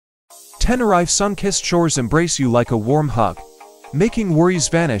Tenerife's sun-kissed shores embrace you like a warm hug, making worries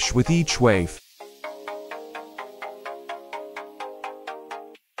vanish with each wave.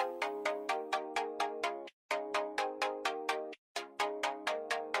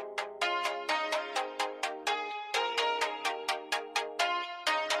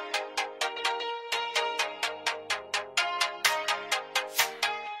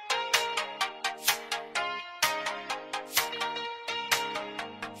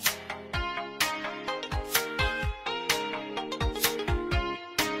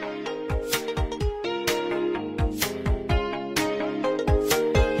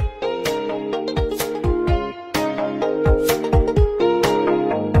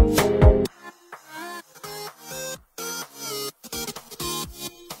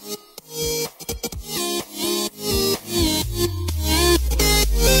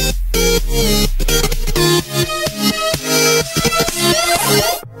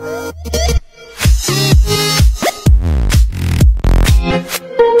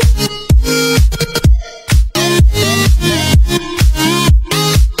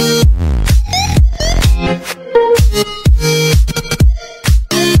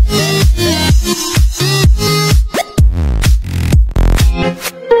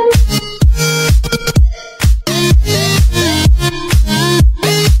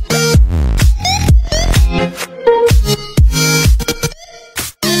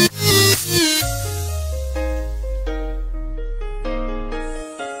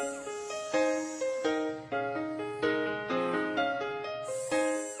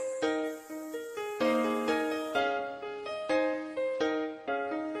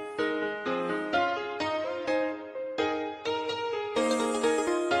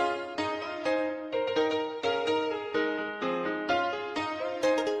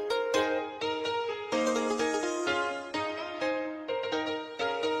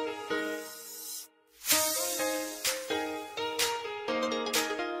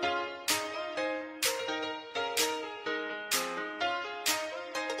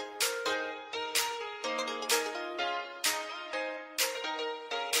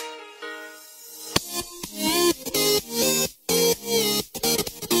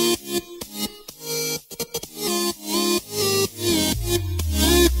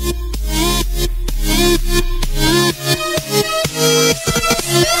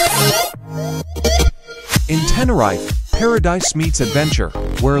 In Tenerife, paradise meets adventure,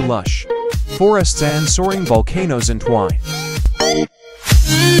 where lush forests and soaring volcanoes entwine.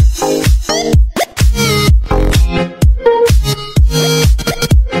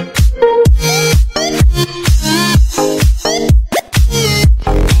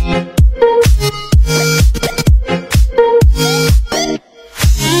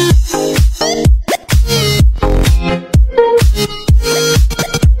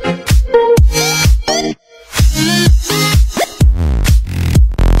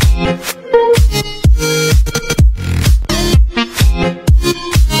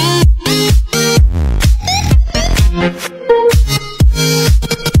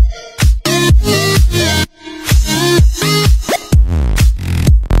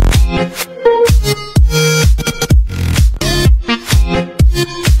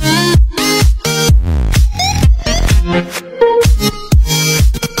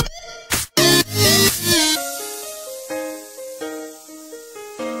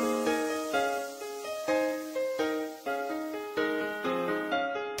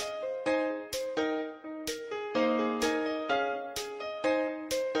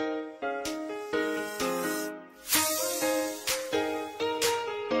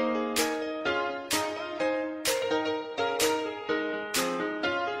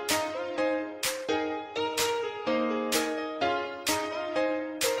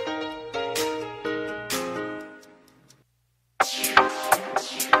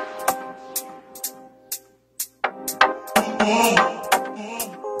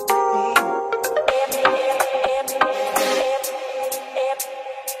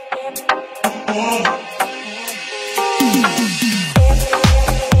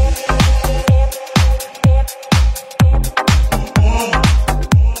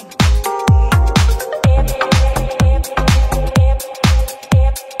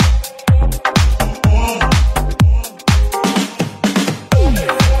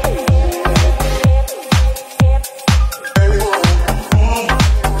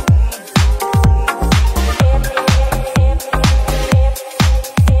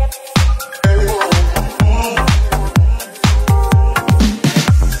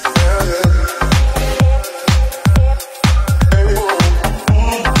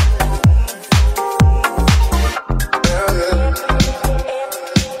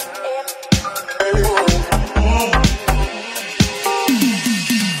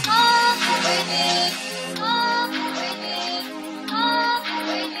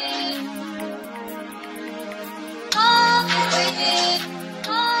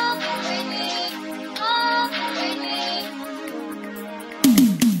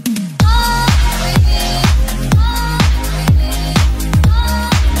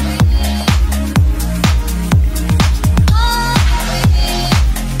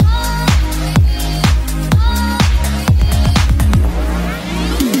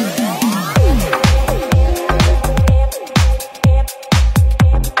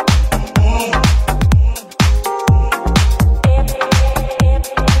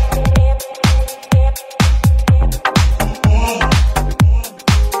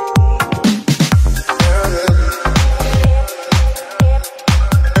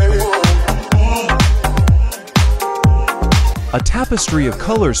 tapestry of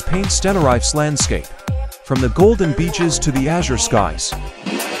colors paints Tenerife's landscape, from the golden beaches to the azure skies.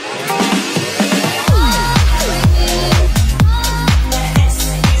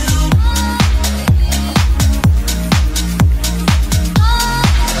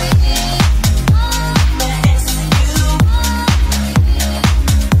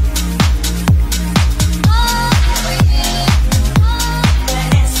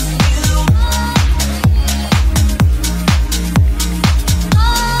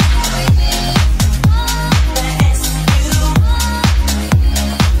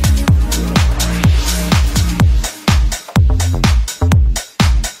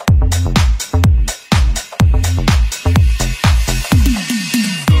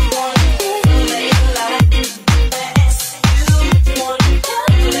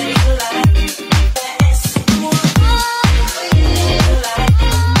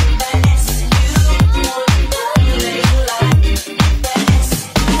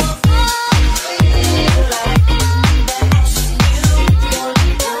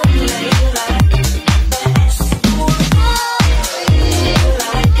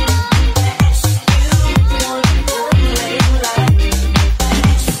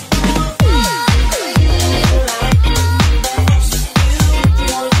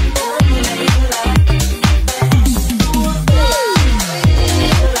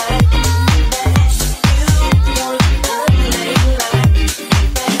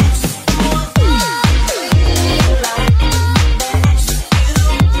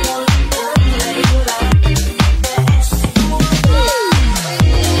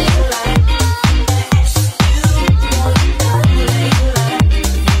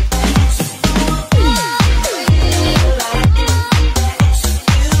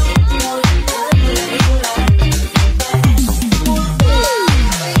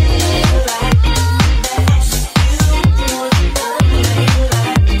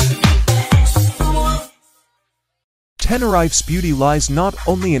 Tenerife's beauty lies not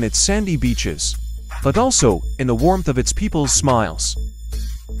only in its sandy beaches, but also in the warmth of its people's smiles.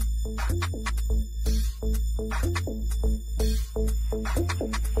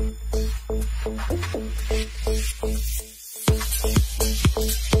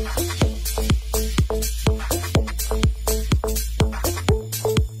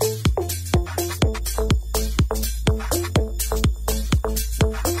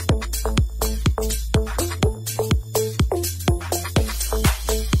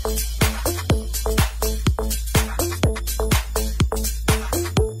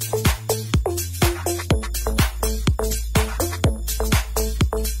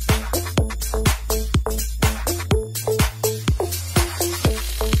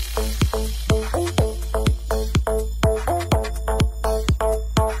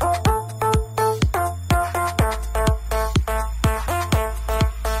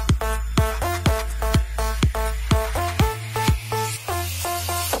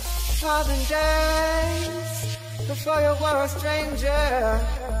 Days before you were a stranger.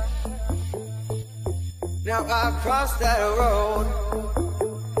 Now I've crossed that road,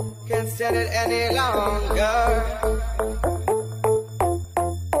 can't stand it any longer.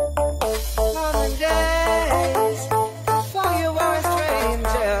 Modern days before you were a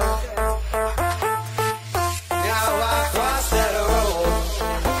stranger. Now I've crossed that road,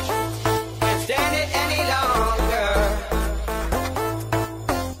 can't stand it any longer.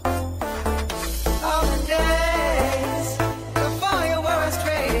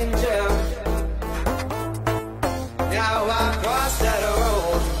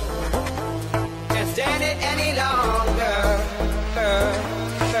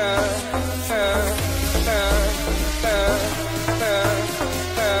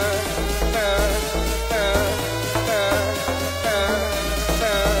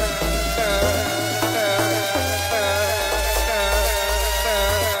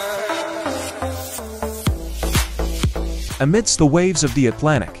 Amidst the waves of the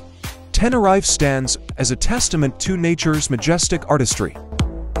Atlantic, Tenerife stands as a testament to nature's majestic artistry.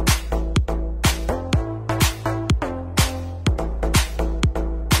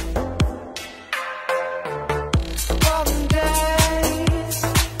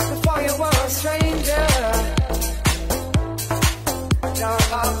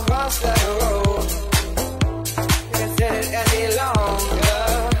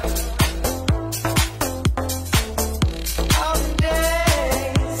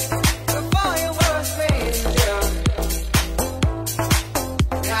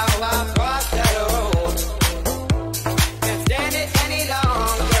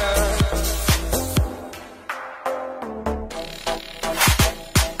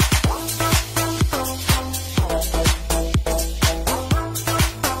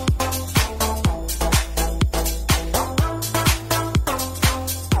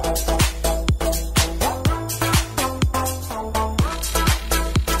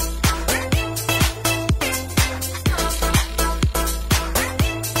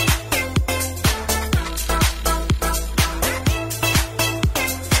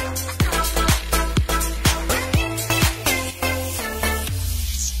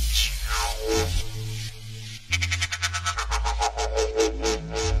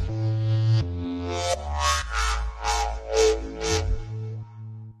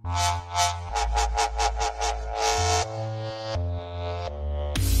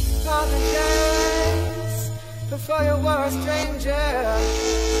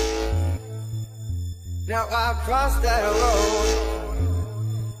 Now I've crossed that road,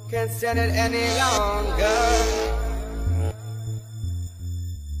 can't stand it any longer.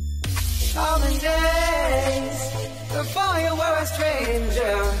 All the days before you were a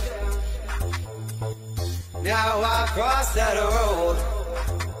stranger. Now I've crossed that road,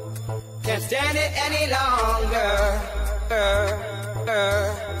 can't stand it any longer.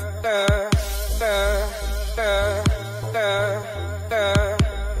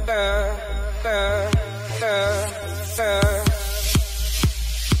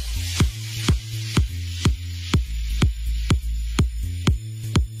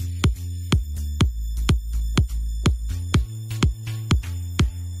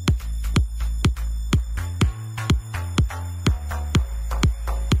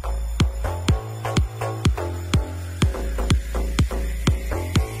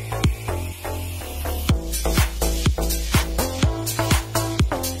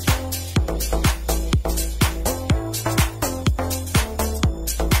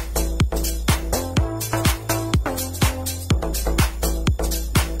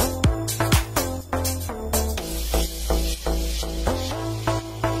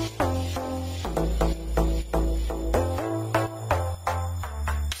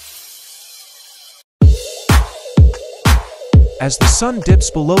 As the sun dips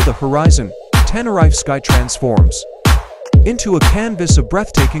below the horizon, Tenerife sky transforms into a canvas of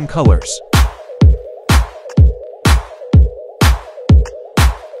breathtaking colors.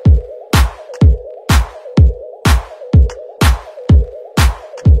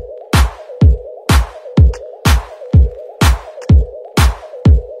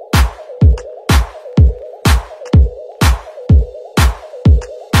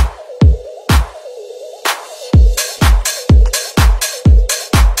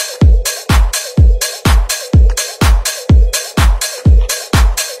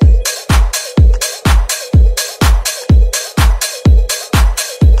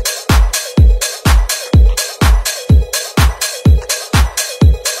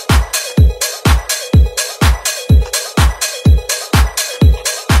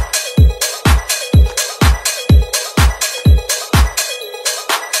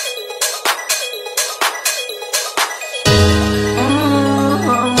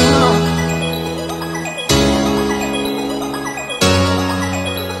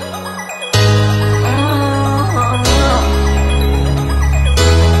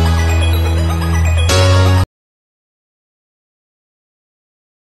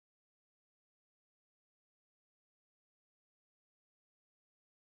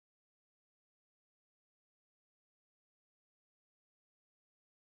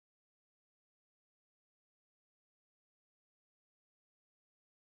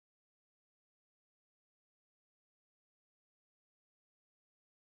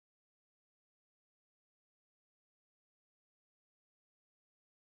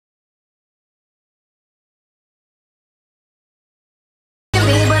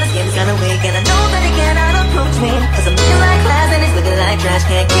 Kinda weak, and I know that they cannot approach me, 'cause I'm looking like glass and it's looking like trash.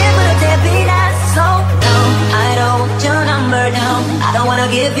 Can't give a deadbeat ass, so no, I don't want your number, no. I don't wanna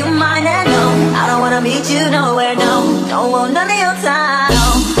give you mine, and no, I don't wanna meet you nowhere, no. Don't want none of your time, no.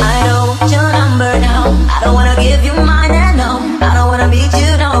 I don't want your number, no. I don't wanna give you mine, and no, I don't wanna meet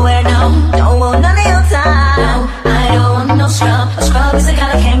you nowhere, no. Don't want none of your time, no. I don't want no scrub. A scrub is the guy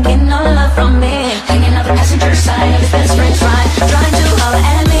that can't get no love from me. Hanging out the passenger side of his best friend's ride, trying to holler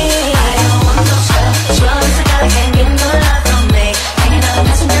at me. Can't get no love from me. Hanging out the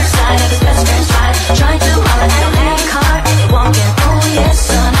passenger side of his best friend's ride, trying to holler at him in the car and you're walking. Oh yes,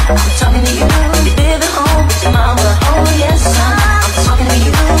 son, I'm talking to you. You live at home with your mama. Oh yes, son, I'm talking to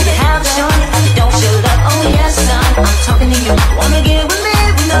you. You have a show, you don't show up. Oh yes, son, I'm talking to you. Wanna get with me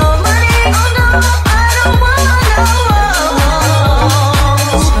with no money? Oh no, I don't wanna know.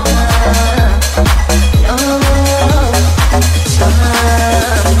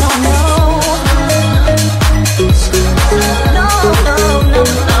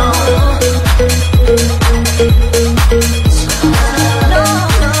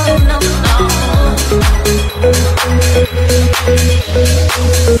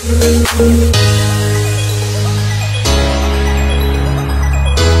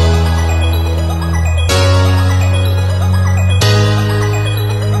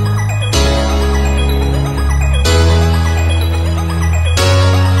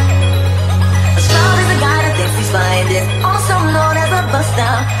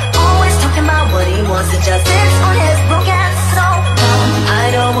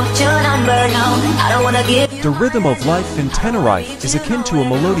 The rhythm of life in Tenerife is akin to a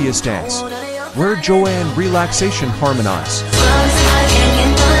melodious dance, where joy and relaxation harmonize.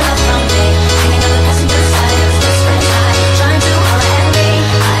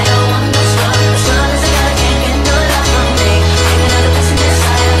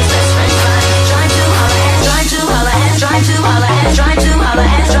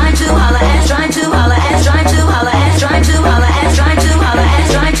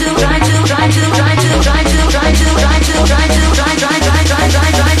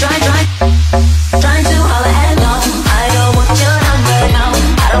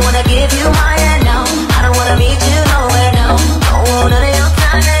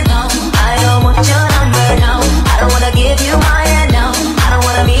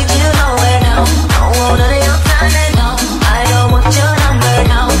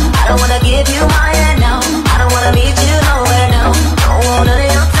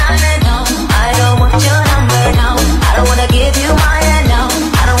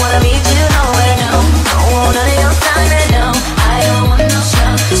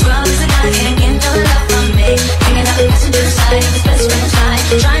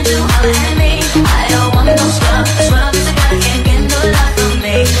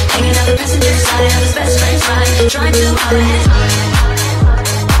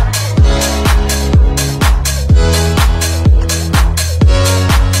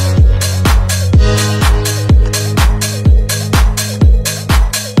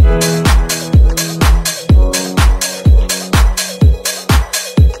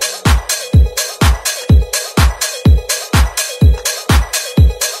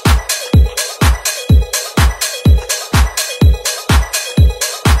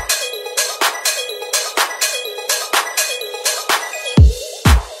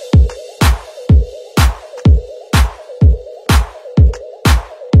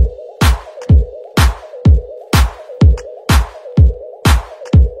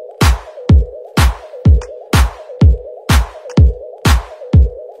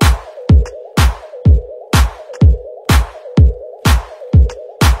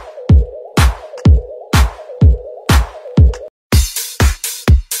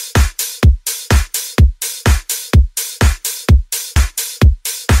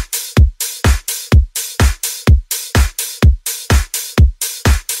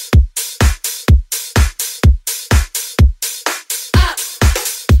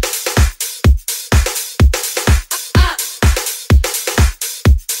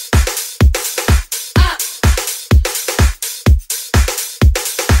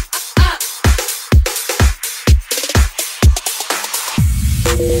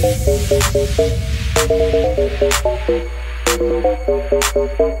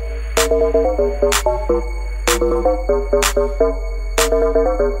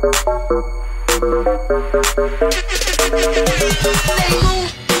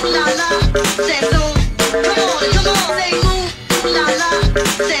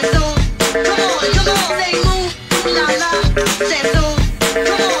 Say